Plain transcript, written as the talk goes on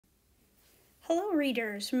Hello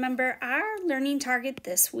readers, remember our learning target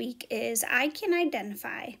this week is I can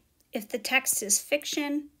identify if the text is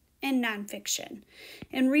fiction and nonfiction.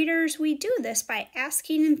 And readers, we do this by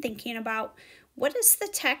asking and thinking about what is the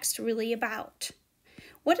text really about?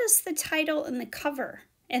 What is the title and the cover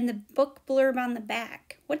and the book blurb on the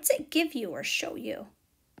back? What does it give you or show you?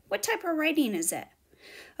 What type of writing is it?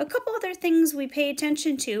 A couple other things we pay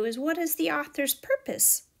attention to is what is the author's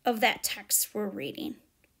purpose of that text we're reading?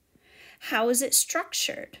 How is it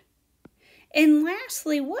structured? And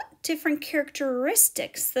lastly, what different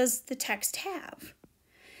characteristics does the text have?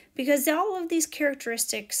 Because all of these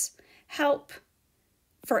characteristics help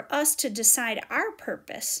for us to decide our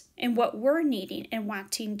purpose and what we're needing and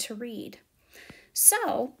wanting to read.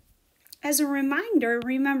 So, as a reminder,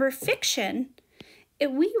 remember fiction,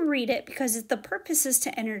 we read it because the purpose is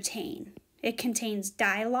to entertain. It contains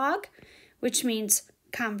dialogue, which means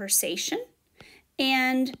conversation,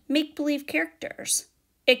 and make-believe characters.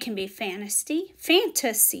 It can be fantasy,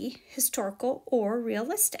 historical, or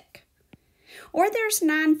realistic. Or there's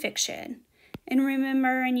nonfiction. And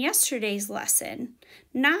remember in yesterday's lesson,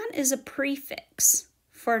 non is a prefix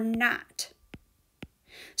for not.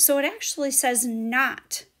 So it actually says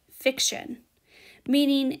not fiction,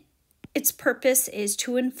 meaning its purpose is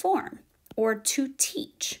to inform or to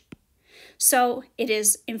teach. So it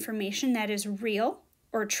is information that is real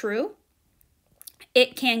or true.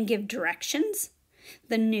 It can give directions,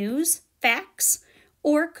 the news, facts,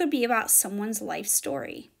 or it could be about someone's life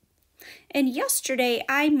story. And yesterday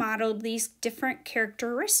I modeled these different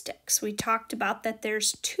characteristics. We talked about that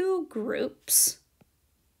there's two groups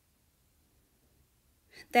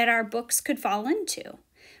that our books could fall into.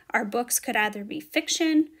 Our books could either be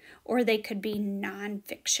fiction or they could be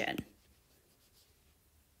nonfiction.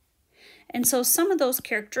 And so some of those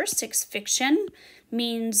characteristics, fiction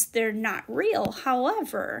means they're not real.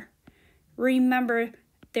 However, remember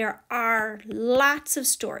there are lots of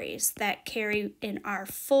stories that carry in our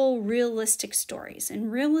full realistic stories. And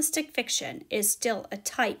realistic fiction is still a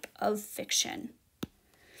type of fiction.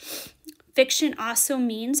 Fiction also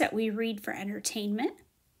means that we read for entertainment.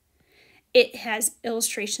 It has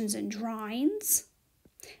illustrations and drawings.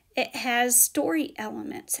 It has story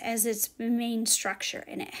elements as its main structure,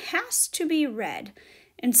 and it has to be read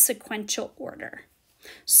in sequential order.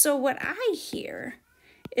 So what I hear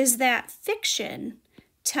is that fiction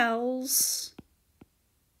tells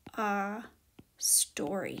a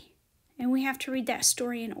story, and we have to read that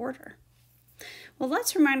story in order. Well,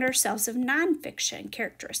 let's remind ourselves of nonfiction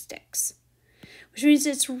characteristics, which means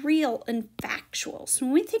it's real and factual. So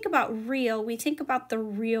when we think about real, we think about the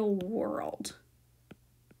real world.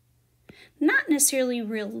 Not necessarily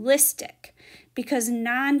realistic, because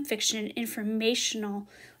nonfiction informational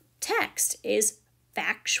text is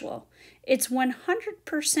factual. It's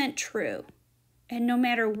 100% true. And no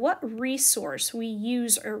matter what resource we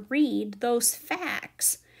use or read, those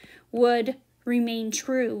facts would remain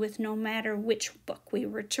true with no matter which book we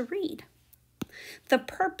were to read. The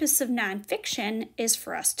purpose of nonfiction is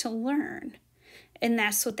for us to learn. And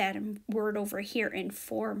that's what that word over here,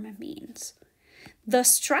 inform, means. The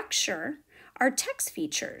structure are text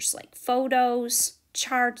features like photos,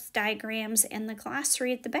 charts, diagrams, and the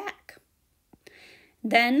glossary at the back.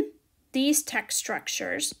 Then these text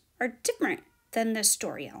structures are different than the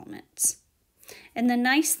story elements. And the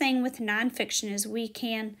nice thing with nonfiction is we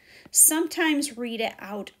can sometimes read it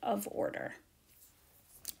out of order.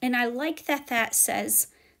 And I like that that says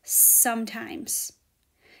sometimes,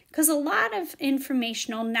 because a lot of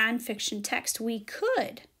informational nonfiction text, we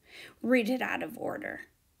could read it out of order.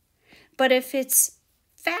 But if it's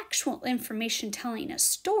factual information telling a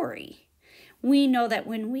story, we know that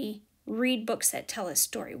when we read books that tell a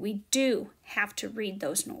story, we do have to read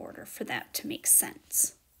those in order for that to make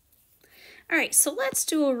sense. All right, so let's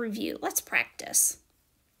do a review. Let's practice.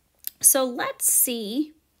 So let's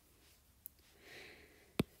see.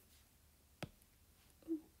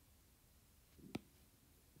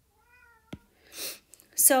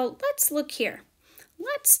 So let's look here.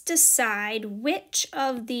 Let's decide which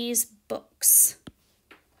of these books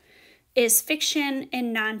is fiction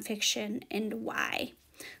and nonfiction and why.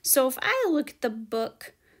 So if I look at the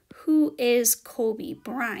book, Who is Kobe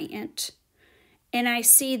Bryant? And I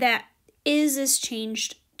see that is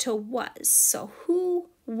changed to was. So who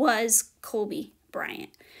was Kobe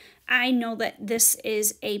Bryant? I know that this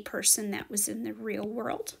is a person that was in the real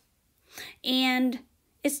world. And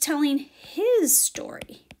it's telling his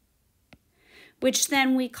story, which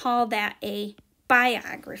then we call that a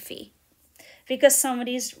biography, because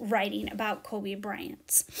somebody's writing about Kobe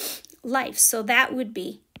Bryant's life. So that would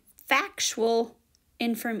be factual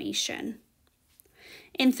information.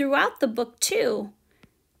 And throughout the book, too,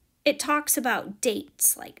 it talks about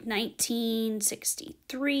dates like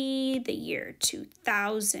 1963, the year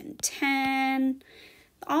 2010.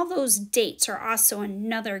 All those dates are also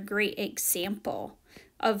another great example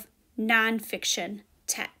of nonfiction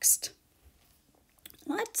text.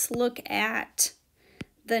 Let's look at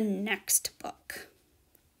the next book.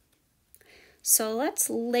 So let's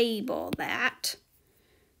label that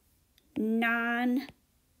nonfiction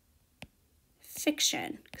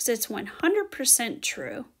because it's 100%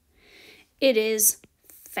 true. It is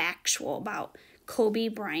factual about Kobe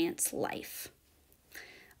Bryant's life.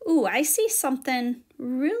 Ooh, I see something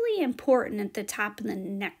really important at the top of the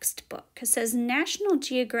next book. It says National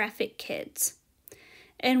Geographic Kids.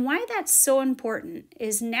 And why that's so important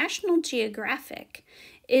is National Geographic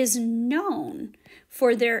is known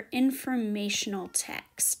for their informational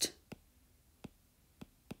text.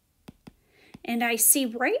 And I see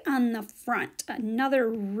right on the front another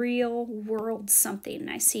real world something.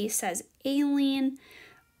 I see it says alien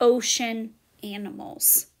ocean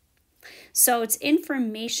animals. So it's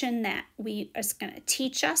information that is going to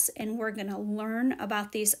teach us, and we're going to learn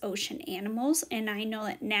about these ocean animals. And I know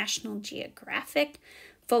that National Geographic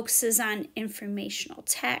focuses on informational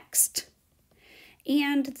text.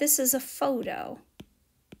 And this is a photo.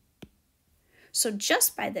 So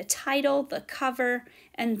just by the title, the cover,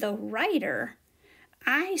 and the writer,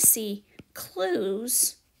 I see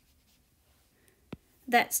clues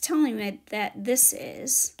that's telling me that this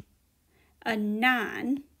is a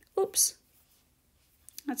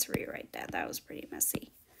let's rewrite that. That was pretty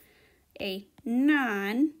messy. A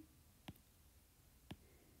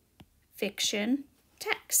non-fiction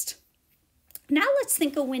text. Now let's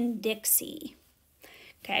think of Winn-Dixie.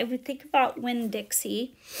 Okay, we think about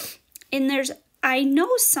Winn-Dixie, and I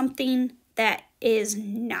know something that is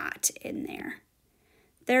not in there.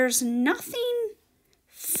 There's nothing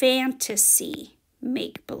fantasy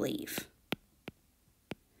make-believe.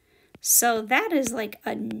 So that is like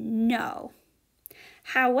a no.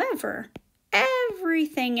 However,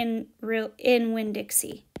 everything in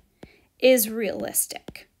Winn-Dixie is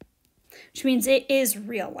realistic, which means it is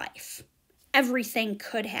real life. Everything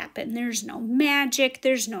could happen. There's no magic.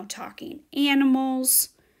 There's no talking animals.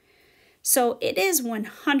 So it is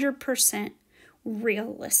 100%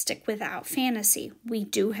 realistic without fantasy. We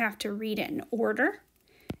do have to read it in order.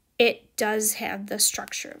 It does have the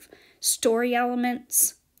structure of story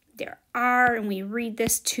elements. And we read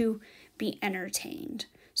this to be entertained.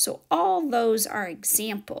 So all those are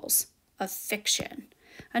examples of fiction.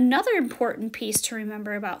 Another important piece to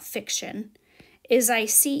remember about fiction is I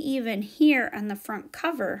see even here on the front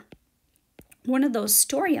cover, one of those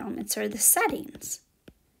story elements are the settings,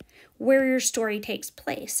 where your story takes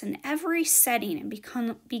place. And every setting, and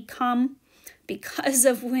because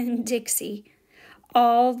of Winn-Dixie,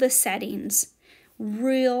 all the settings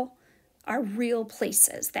are real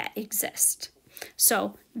places that exist.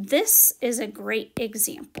 So this is a great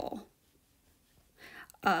example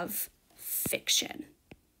of fiction.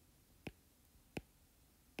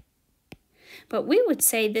 But we would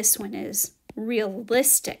say this one is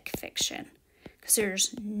realistic fiction because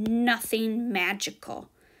there's nothing magical,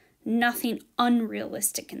 nothing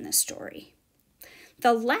unrealistic in this story.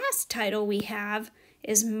 The last title we have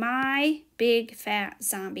is My Big Fat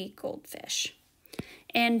Zombie Goldfish.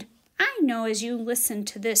 And I know as you listen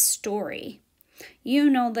to this story, you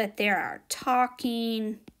know that there are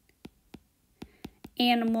talking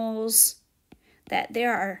animals, that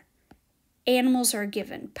animals are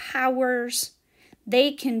given powers.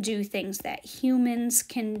 They can do things that humans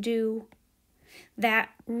can do that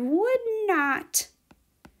would not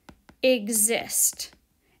exist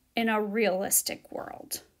in a realistic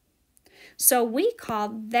world. So we call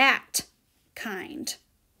that kind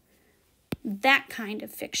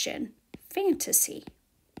of fiction fantasy.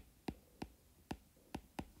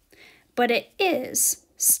 But it is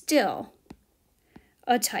still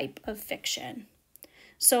a type of fiction.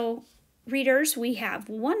 So readers, we have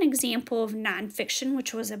one example of nonfiction,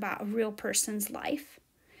 which was about a real person's life.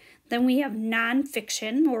 Then we have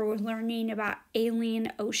nonfiction, where we're learning about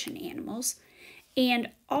alien ocean animals, and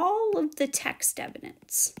all of the text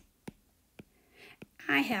evidence.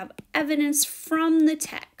 I have evidence from the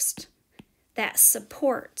text that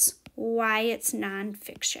supports why it's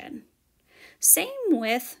nonfiction. Same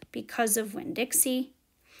with Because of Winn-Dixie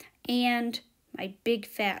and My Big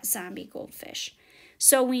Fat Zombie Goldfish.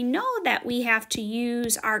 So we know that we have to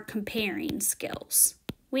use our comparing skills.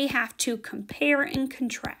 We have to compare and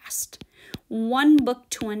contrast one book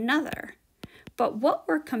to another. But what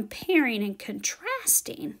we're comparing and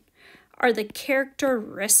contrasting are the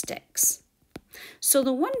characteristics So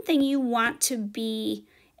the one thing you want to be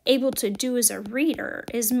able to do as a reader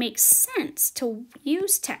is make sense, to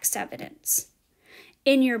use text evidence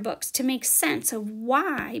in your books to make sense of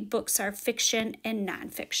why books are fiction and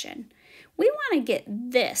nonfiction. We want to get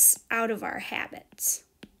this out of our habits.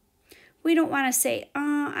 We don't want to say,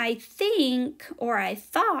 I think or I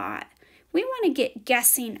thought. We want to get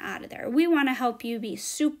guessing out of there. We want to help you be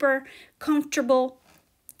super comfortable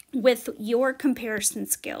with your comparison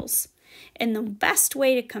skills. And the best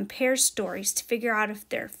way to compare stories to figure out if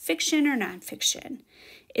they're fiction or nonfiction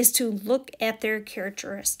is to look at their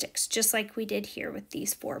characteristics, just like we did here with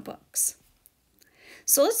these 4 books.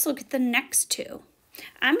 So let's look at the next 2.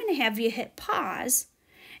 I'm going to have you hit pause,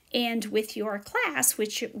 and with your class,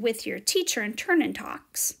 with your teacher in Turn-In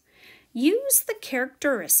Talks, use the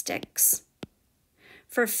characteristics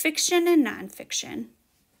for fiction and nonfiction.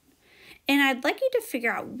 And I'd like you to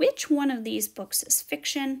figure out which one of these books is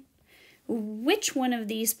fiction, which one of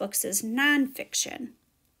these books is nonfiction.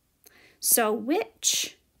 So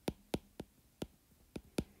which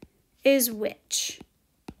is which?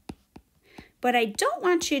 But I don't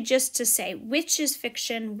want you just to say which is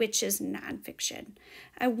fiction, which is nonfiction.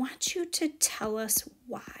 I want you to tell us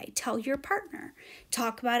why. Tell your partner.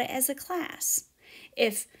 Talk about it as a class.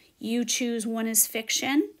 If you choose one is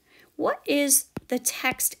fiction, what is the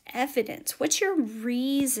text evidence? What's your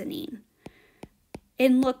reasoning?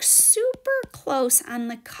 And look super close on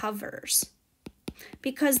the covers,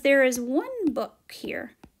 because there is one book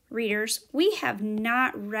here, readers, we have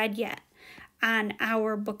not read yet on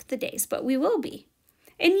our Book of the Days, but we will be.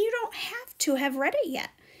 And you don't have to have read it yet.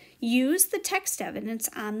 Use the text evidence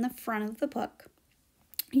on the front of the book.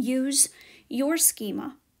 Use your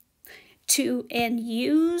schema and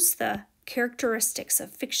use the characteristics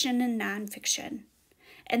of fiction and nonfiction,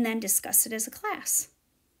 and then discuss it as a class.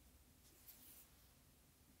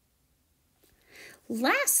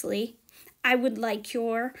 Lastly, I would like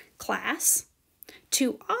your class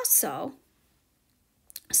to also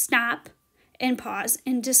stop and pause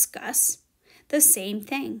and discuss the same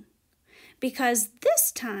thing. Because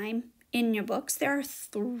this time in your books, there are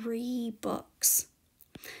 3 books.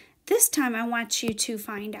 This time I want you to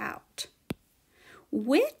find out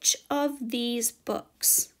which of these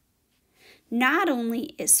books not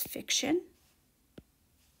only is fiction.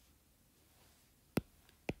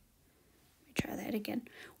 Let me try that again.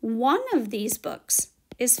 One of these books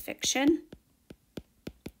is fiction.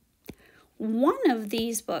 One of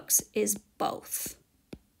these books is both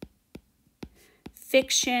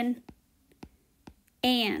fiction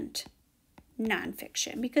and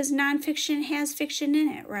nonfiction, because nonfiction has fiction in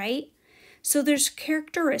it, right? So there's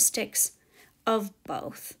characteristics of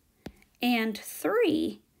both. And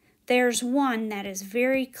 3, there's one that is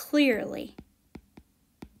very clearly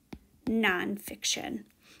nonfiction.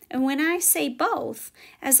 And when I say both,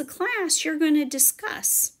 as a class, you're going to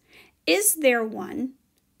discuss, is there one?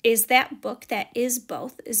 Is that book that is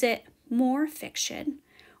both? Is it more fiction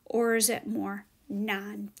or is it more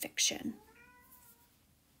nonfiction?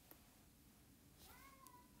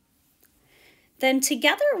 Then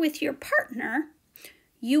together with your partner,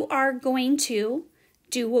 you are going to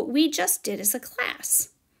do what we just did as a class.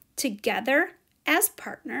 Together as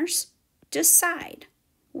partners, decide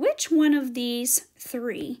which one of these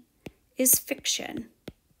 3 is fiction.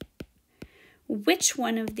 Which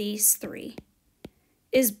one of these 3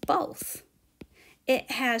 is both?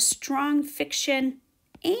 It has strong fiction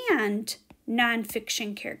and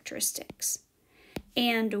nonfiction characteristics.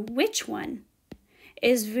 And which one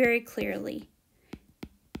is very clearly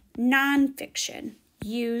nonfiction?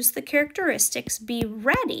 Use the characteristics. Be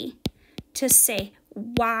ready to say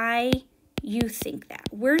why you think that.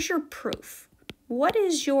 Where's your proof? What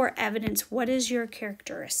is your evidence? What is your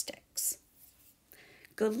characteristics?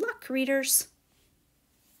 Good luck, readers.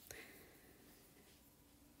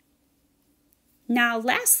 Now,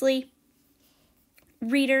 lastly,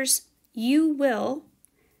 readers, you will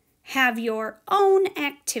have your own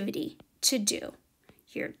activity to do.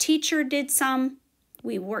 Your teacher did some.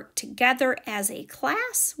 We worked together as a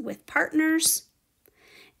class with partners.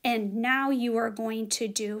 And now you are going to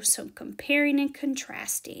do some comparing and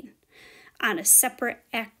contrasting on a separate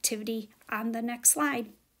activity on the next slide.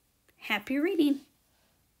 Happy reading.